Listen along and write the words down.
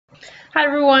Hi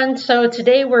everyone, so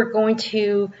today we're going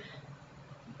to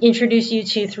introduce you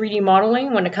to 3D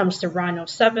modeling when it comes to Rhino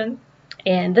 7.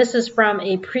 And this is from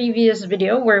a previous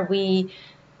video where we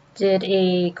did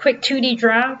a quick 2D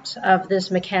draft of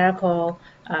this mechanical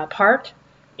part.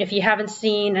 If you haven't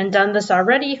seen and done this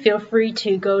already, feel free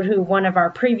to go to one of our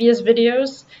previous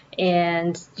videos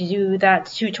and do that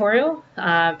tutorial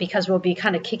because we'll be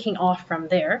kind of kicking off from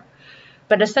there.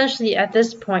 But essentially at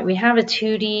this point we have a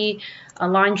 2D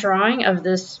line drawing of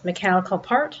this mechanical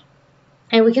part,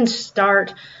 and we can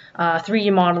start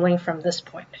 3D modeling from this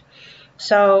point.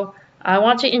 So I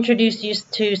want to introduce you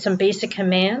to some basic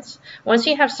commands. Once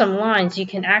you have some lines, you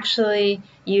can actually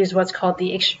use what's called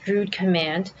the extrude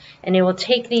command, and it will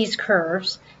take these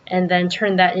curves and then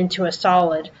turn that into a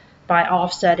solid by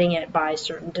offsetting it by a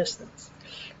certain distance.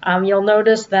 You'll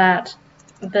notice that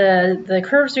the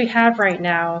curves we have right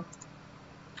now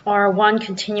are one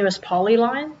continuous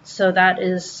polyline, so that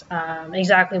is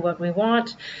exactly what we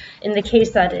want. In the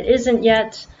case that it isn't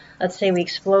yet, let's say we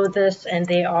explode this and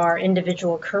they are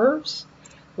individual curves,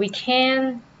 we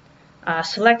can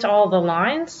select all the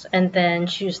lines and then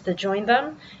choose to join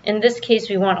them. In this case,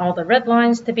 we want all the red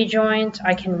lines to be joined.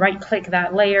 I can right-click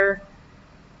that layer,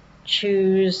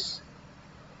 choose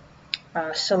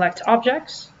Select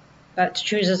Objects. That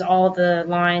chooses all the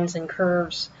lines and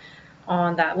curves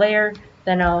on that layer.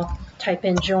 Then I'll type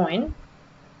in join,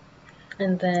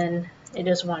 and then it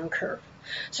is one curve.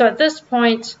 So at this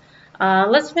point,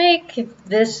 let's make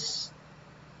this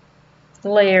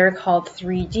layer called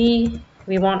 3D.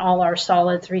 We want all our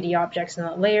solid 3D objects in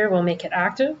that layer. We'll make it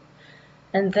active.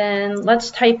 And then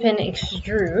let's type in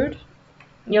extrude.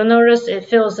 You'll notice it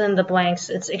fills in the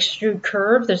blanks. It's extrude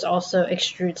curve. There's also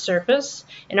extrude surface.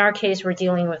 In our case, we're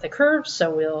dealing with a curve, so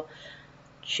we'll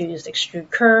choose extrude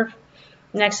curve.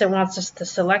 Next, it wants us to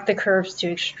select the curves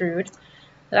to extrude.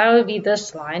 That would be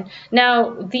this line.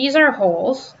 Now, these are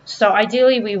holes, so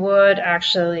ideally we would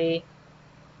actually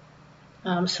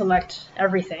select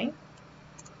everything.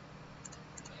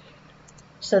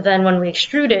 So then when we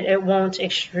extrude it, it won't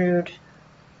extrude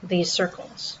these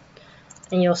circles.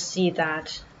 And you'll see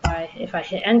that if I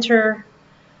hit enter,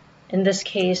 in this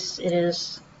case it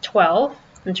is 12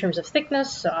 in terms of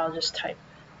thickness, so I'll just type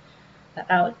that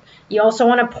out. You also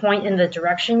want to point in the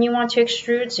direction you want to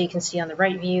extrude, so you can see on the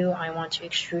right view I want to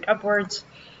extrude upwards,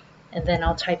 and then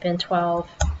I'll type in 12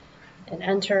 and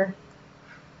enter.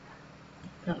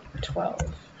 No, 12.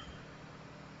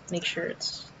 Make sure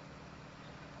it's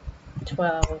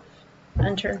 12,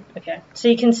 enter. Okay, so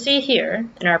you can see here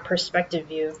in our perspective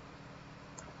view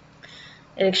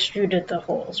it extruded the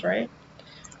holes, right?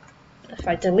 If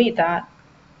I delete that,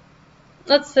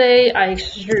 let's say I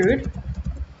extrude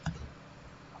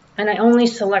and I only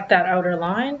select that outer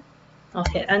line, I'll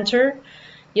hit enter,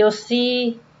 you'll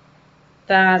see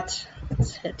that,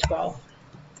 let's hit 12,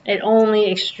 it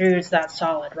only extrudes that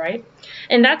solid, right?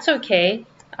 And that's okay.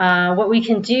 What we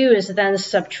can do is then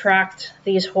subtract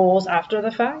these holes after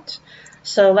the fact.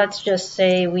 So let's just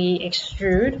say we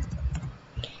extrude,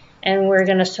 and we're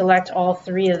going to select all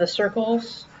 3 of the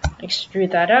circles,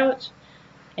 extrude that out,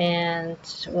 and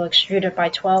we'll extrude it by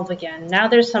 12 again. Now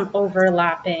there's some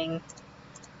overlapping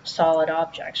solid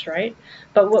objects, right?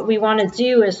 But what we want to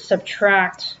do is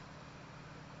subtract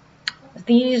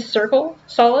these circle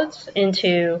solids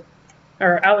into,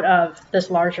 or out of this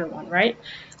larger one, right?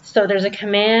 So there's a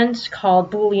command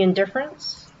called Boolean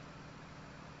difference.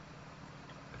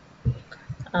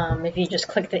 If you just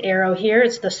click the arrow here,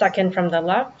 it's the second from the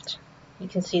left. You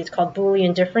can see it's called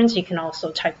Boolean difference. You can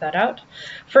also type that out.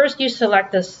 First, you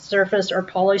select the surface or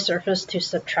poly surface to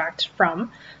subtract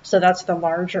from. So that's the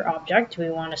larger object. We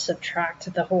want to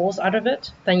subtract the holes out of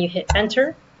it. Then you hit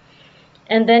enter.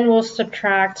 And then we'll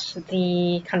subtract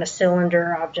the kind of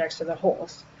cylinder objects or the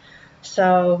holes.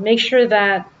 So make sure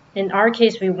that in our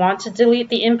case, we want to delete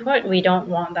the input. We don't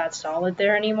want that solid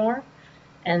there anymore.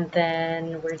 And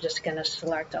then we're just going to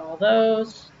select all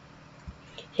those,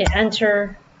 hit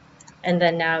enter, and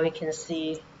then now we can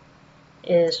see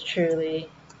it is truly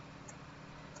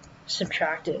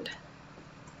subtracted,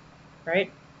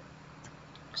 right?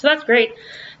 So that's great.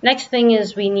 Next thing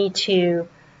is we need to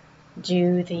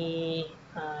do the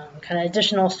kind of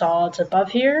additional solids above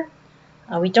here.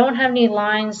 We don't have any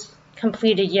lines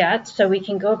completed yet, so we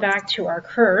can go back to our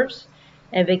curves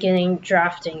and beginning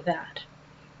drafting that,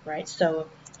 right? So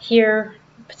here,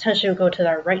 potentially we'll go to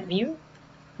our right view.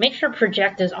 Make sure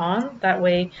project is on, that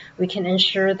way we can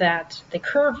ensure that the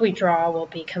curve we draw will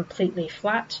be completely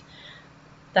flat.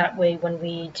 That way when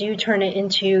we do turn it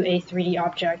into a 3D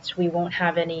object, we won't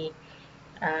have any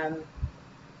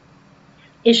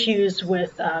issues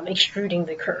with extruding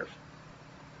the curve.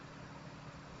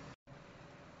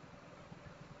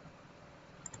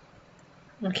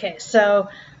 Okay, so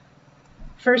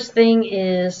first thing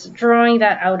is drawing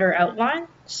that outer outline.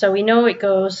 So we know it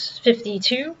goes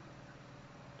 52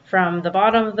 from the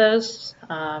bottom of this,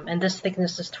 and this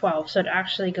thickness is 12, so it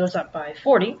actually goes up by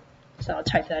 40. So I'll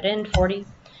type that in, 40.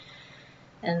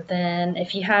 And then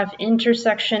if you have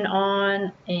intersection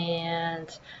on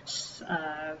and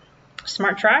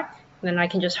smart track, then I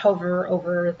can just hover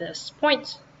over this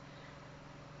point,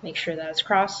 make sure that it's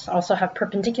crossed. Also have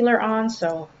perpendicular on,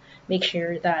 so make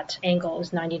sure that angle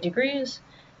is 90 degrees.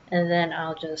 And then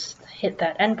I'll just hit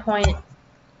that endpoint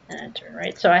and enter,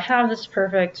 right? So I have this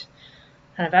perfect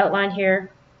kind of outline here.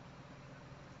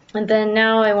 And then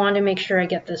now I want to make sure I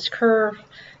get this curve.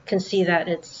 You can see that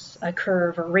it's a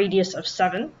curve, a radius of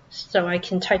 7. So I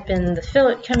can type in the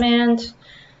fillet command,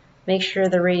 make sure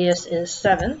the radius is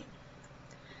 7.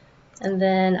 And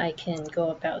then I can go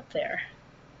about there.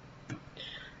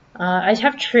 I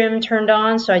have trim turned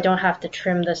on, so I don't have to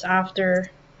trim this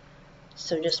after.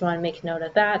 So just want to make note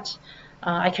of that.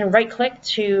 I can right click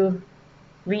to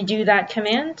redo that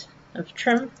command of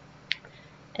trim.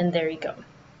 And there you go.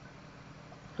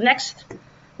 Next,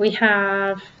 we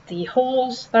have the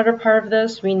holes that are part of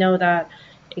this. We know that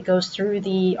it goes through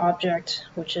the object,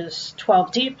 which is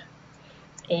 12 deep.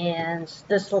 And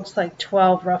this looks like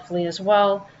 12 roughly as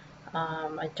well.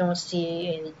 I don't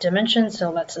see any dimensions,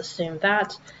 so let's assume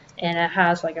that. And it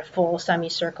has like a full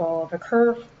semicircle of a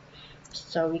curve,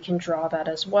 so we can draw that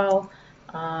as well.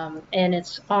 And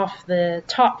it's off the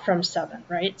top from 7,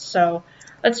 right? So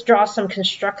let's draw some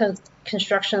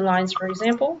construction lines, for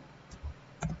example.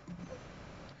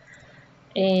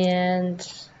 And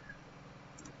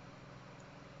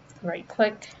right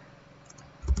click.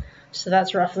 So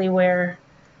that's roughly where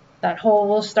that hole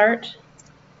will start.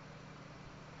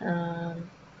 I'm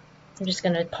just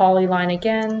going to polyline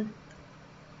again.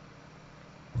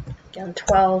 Again,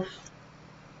 12.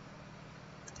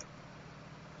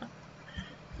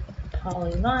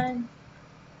 Polyline.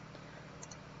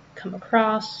 Come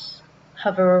across.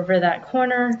 Hover over that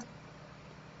corner.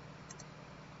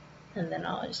 And then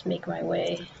I'll just make my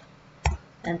way.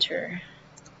 Enter.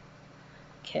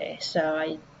 Okay, so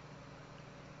I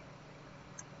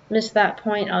missed that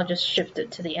point. I'll just shift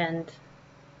it to the end.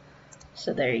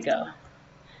 So there you go.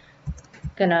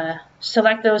 Gonna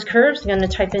select those curves. I'm gonna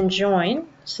type in join.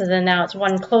 So then now it's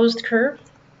one closed curve.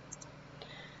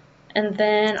 And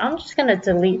then I'm just gonna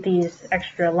delete these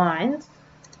extra lines.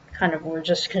 Kind of were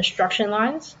just construction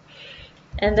lines.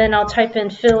 And then I'll type in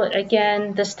fillet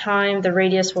again. This time the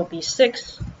radius will be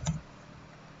 6.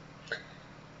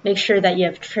 Make sure that you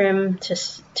have trim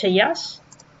to yes.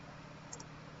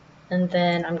 And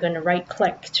then I'm going to right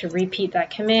click to repeat that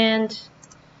command.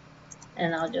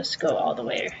 And I'll just go all the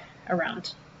way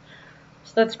around.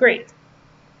 So that's great.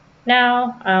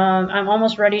 Now I'm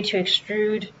almost ready to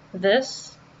extrude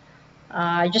this.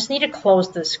 I just need to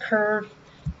close this curve.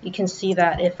 You can see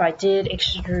that if I did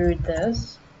extrude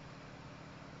this,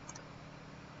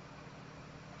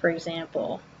 for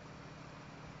example,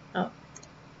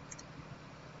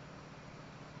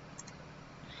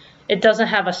 it doesn't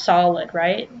have a solid,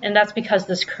 right? And that's because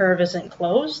this curve isn't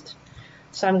closed.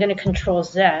 So I'm going to Control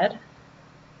Z.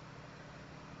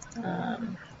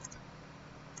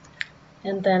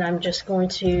 And then I'm just going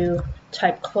to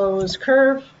type close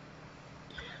curve.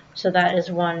 So that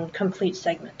is one complete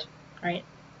segment, right?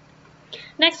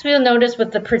 Next, we'll notice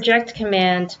with the project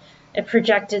command, it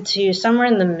projected to somewhere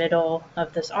in the middle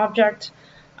of this object.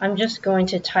 I'm just going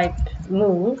to type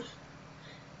move.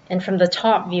 And from the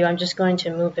top view, I'm just going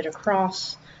to move it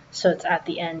across so it's at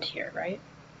the end here, right?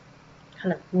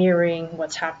 Kind of mirroring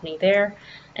what's happening there.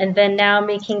 And then now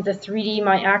making the 3D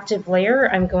my active layer,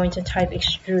 I'm going to type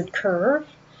extrude curve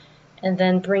and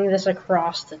then bring this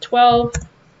across to 12.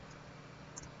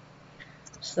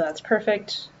 So that's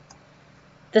perfect.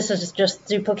 This is just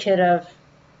duplicate of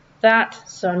that.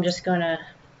 So I'm just going to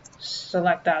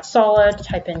select that solid,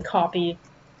 type in copy,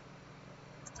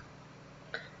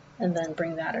 and then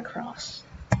bring that across.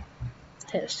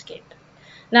 Hit escape.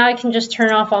 Now I can just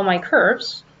turn off all my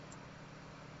curves.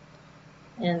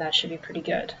 And that should be pretty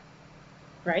good,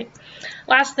 right?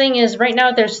 Last thing is right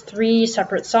now there's 3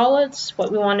 separate solids.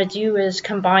 What we want to do is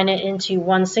combine it into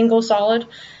one single solid.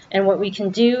 And what we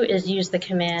can do is use the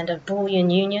command of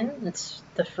Boolean union. It's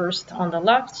the first on the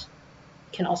left.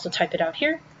 You can also type it out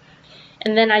here.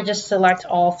 And then I just select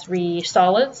all 3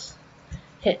 solids,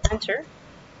 hit enter,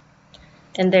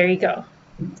 and there you go.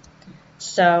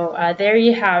 So there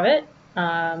you have it.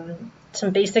 Some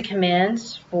basic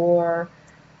commands for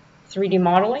 3D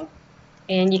modeling,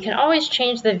 and you can always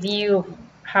change the view of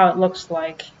how it looks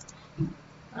like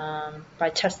by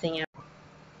testing it.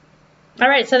 All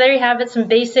right, so there you have it, some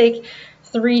basic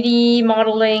 3D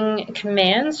modeling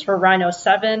commands for Rhino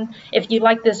 7. If you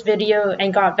like this video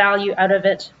and got value out of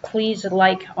it, please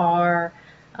like our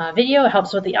video. It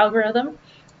helps with the algorithm.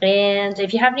 And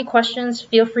if you have any questions,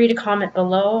 feel free to comment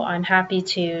below. I'm happy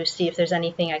to see if there's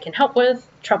anything I can help with,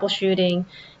 troubleshooting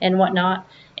and whatnot.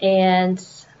 And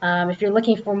if you're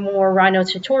looking for more Rhino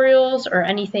tutorials or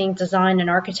anything design and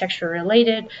architecture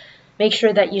related, make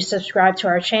sure that you subscribe to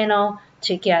our channel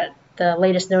to get the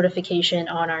latest notification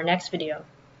on our next video.